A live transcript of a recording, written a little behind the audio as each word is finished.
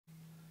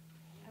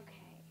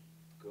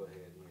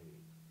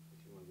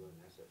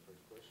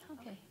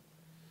Okay.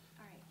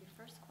 All right, your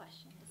first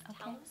question is,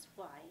 Okay. tell us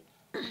why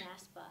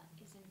NASPA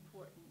is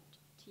important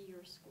to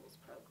your school's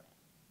program.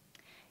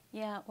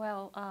 Yeah,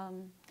 well,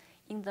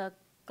 in the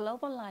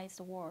globalized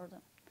world,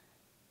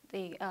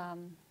 the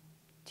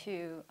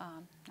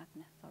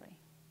sorry.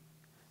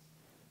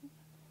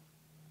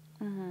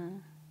 Mm-hmm.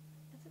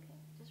 That's okay.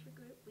 Just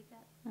regroup.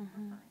 We're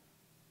Mm-hmm. fine.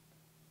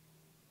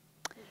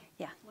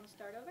 Yeah. Want to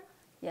start over?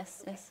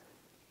 Yes. Okay. Yes.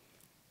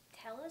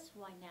 Tell us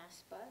why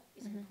NASPA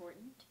is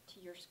important to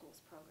your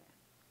school's program.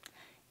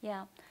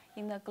 Yeah.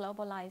 In the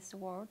globalized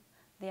world,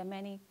 there are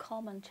many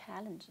common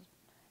challenges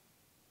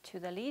to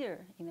the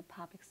leader in the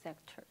public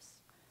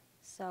sectors.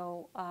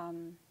 So,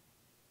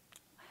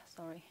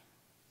 sorry.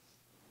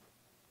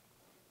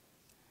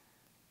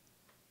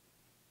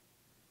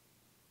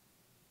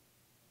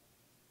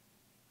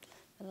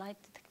 The light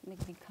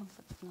makes me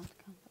comfort, not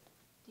comfort.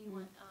 Do you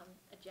want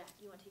a jacket?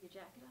 You want to take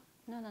your jacket off?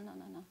 No.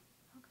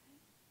 Okay.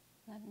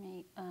 Let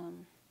me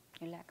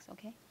relax,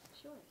 okay?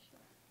 Sure.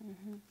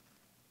 Mm-hmm.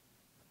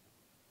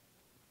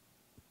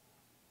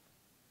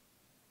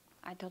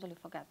 I totally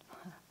forgot.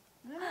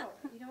 No.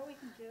 You know what we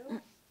can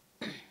do?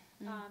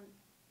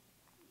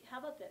 How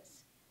about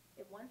this?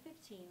 At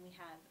 1:15, we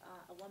have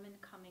a woman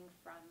coming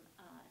from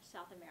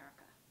South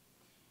America.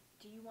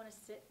 Do you want to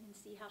sit and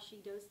see how she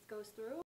goes through?